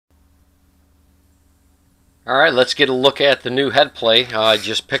Alright, let's get a look at the new Headplay. I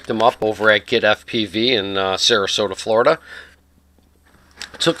just picked them up over at Get FPV in Sarasota, Florida.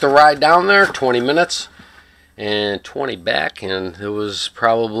 Took the ride down there, 20 minutes and 20 back, and it was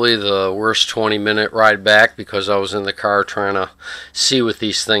probably the worst 20-minute ride back because I was in the car trying to see what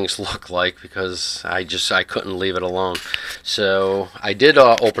these things look like because I couldn't leave it alone. So I did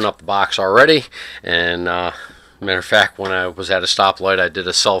open up the box already, and matter of fact, when I was at a stoplight I did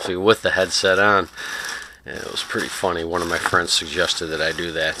a selfie with the headset on. It was pretty funny. One of my friends suggested that I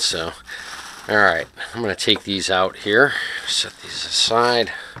do that. So, alright, I'm going to take these out here, set these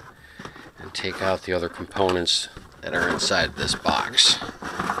aside, and take out the other components that are inside this box.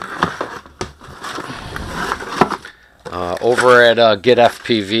 Over at Get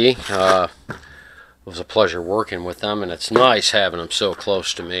FPV, it was a pleasure working with them, and it's nice having them so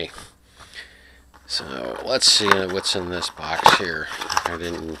close to me. So, let's see what's in this box here. I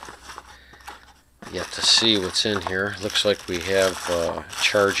didn't yet to see what's in here. Looks like we have a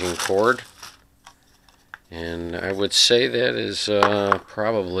charging cord, and I would say that is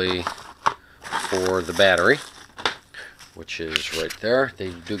probably for the battery, which is right there. They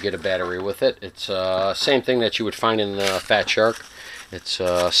do get a battery with it. It's same thing that you would find in the Fat Shark. It's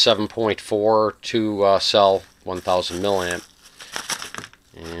 7.4 2-cell 1000 milliamp.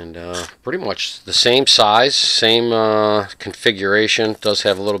 And pretty much the same size, same configuration. It does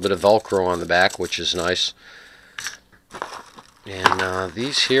have a little bit of Velcro on the back, which is nice. And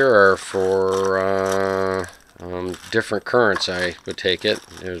these here are for different currents, I would take it.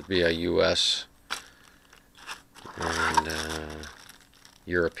 There would be a US and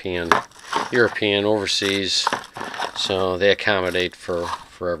European, overseas. So they accommodate for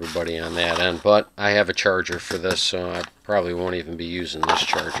everybody on that end. But I have a charger for this, so I probably won't even be using this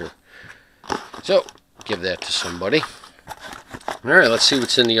charger. So, give that to somebody. Alright, let's see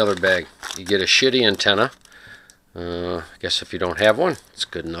what's in the other bag. You get a shitty antenna. I guess if you don't have one, it's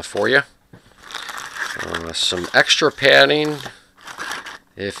good enough for you. Some extra padding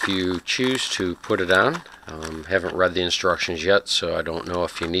if you choose to put it on. Haven't read the instructions yet, so I don't know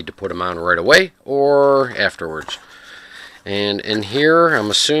if you need to put them on right away or afterwards. And in here, I'm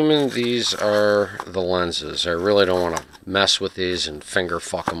assuming these are the lenses. I really don't want to mess with these and finger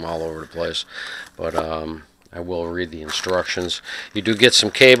fuck them all over the place, but I will read the instructions. You do get some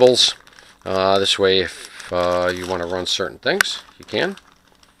cables. This way, if you want to run certain things, you can.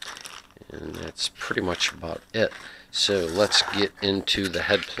 And that's pretty much about it. So let's get into the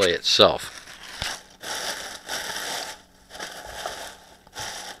Headplay itself.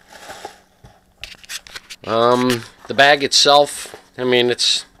 The bag itself, I mean,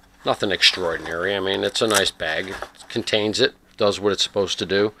 it's nothing extraordinary. I mean, it's a nice bag. It contains it, does what it's supposed to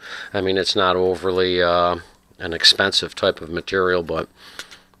do. I mean, it's not overly an expensive type of material, but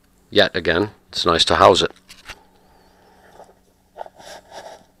yet again, it's nice to house it.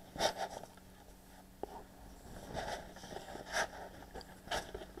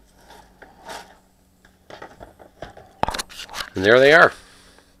 And there they are.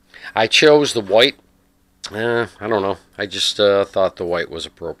 I chose the white. I don't know. I just thought the white was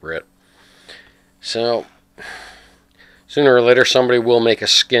appropriate. So, sooner or later somebody will make a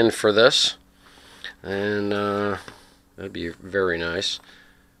skin for this. And that'd be very nice.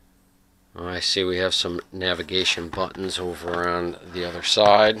 I see we have some navigation buttons over on the other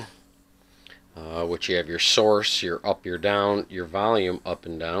side. Which you have your source, your up, your down, your volume up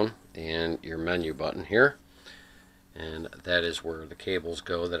and down, and your menu button here. And that is where the cables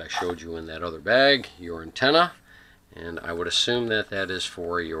go that I showed you in that other bag, your antenna. And I would assume that that is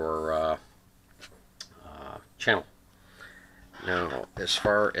for your channel. Now, as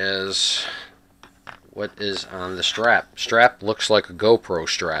far as what is on the strap looks like a GoPro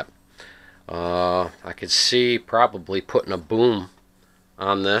strap. I could see probably putting a boom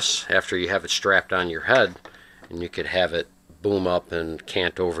on this after you have it strapped on your head, and you could have it boom up and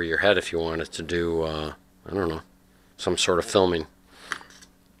cant over your head if you wanted to do, I don't know, some sort of filming.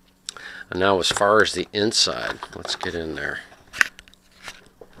 And now as far as the inside, let's get in there.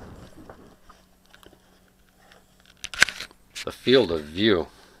 The field of view,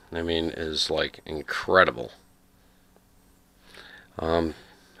 I mean, is like incredible. I'm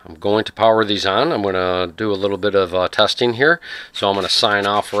going to power these on. I'm going to do a little bit of testing here. So I'm going to sign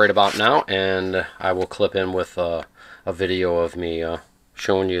off right about now, and I will clip in with a video of me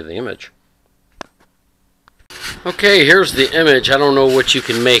showing you the image. Okay, here's the image. I don't know what you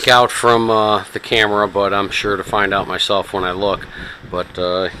can make out from the camera, but I'm sure to find out myself when I look. But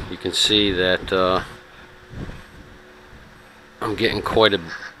you can see that I'm getting quite a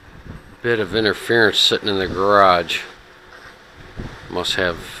bit of interference sitting in the garage. Must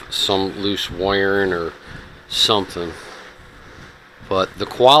have some loose wiring or something. But the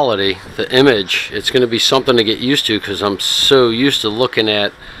quality, the image, it's going to be something to get used to, because I'm so used to looking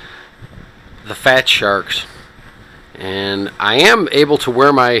at the Fat Sharks. And I am able to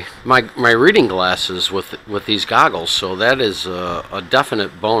wear my reading glasses with these goggles, so that is a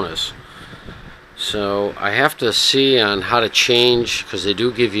definite bonus. So I have to see on how to change, because they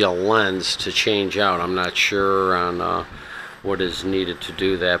do give you a lens to change out. I'm not sure on what is needed to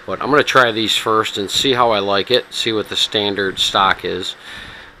do that, but I'm going to try these first and see how I like it, see what the standard stock is.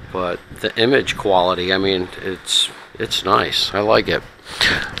 But the image quality, I mean, it's nice. I like it.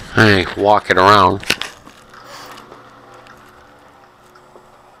 I walk it around.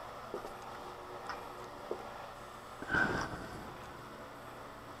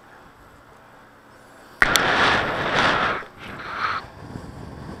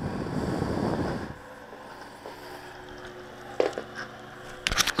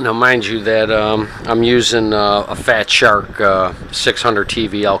 Now, mind you that I'm using a Fat Shark 600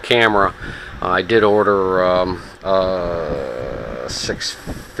 TVL camera. I did order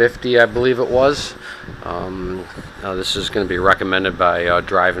 650, I believe it was. This is going to be recommended by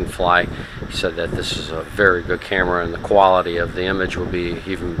Drive and Fly. He said that this is a very good camera, and the quality of the image will be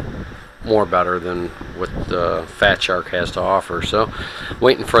even more better than what the Fat Shark has to offer. So,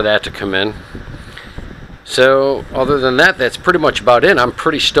 waiting for that to come in. So other than that, that's pretty much about it. I'm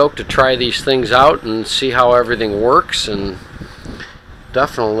pretty stoked to try these things out and see how everything works, and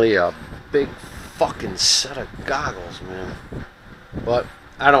definitely a big fucking set of goggles, man. But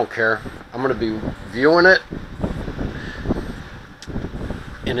I don't care. I'm going to be viewing it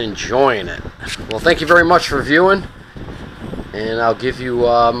and enjoying it. Well, thank you very much for viewing, and I'll give you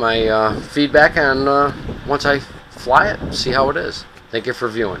my feedback on once I fly it, see how it is. Thank you for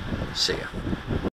viewing. See ya.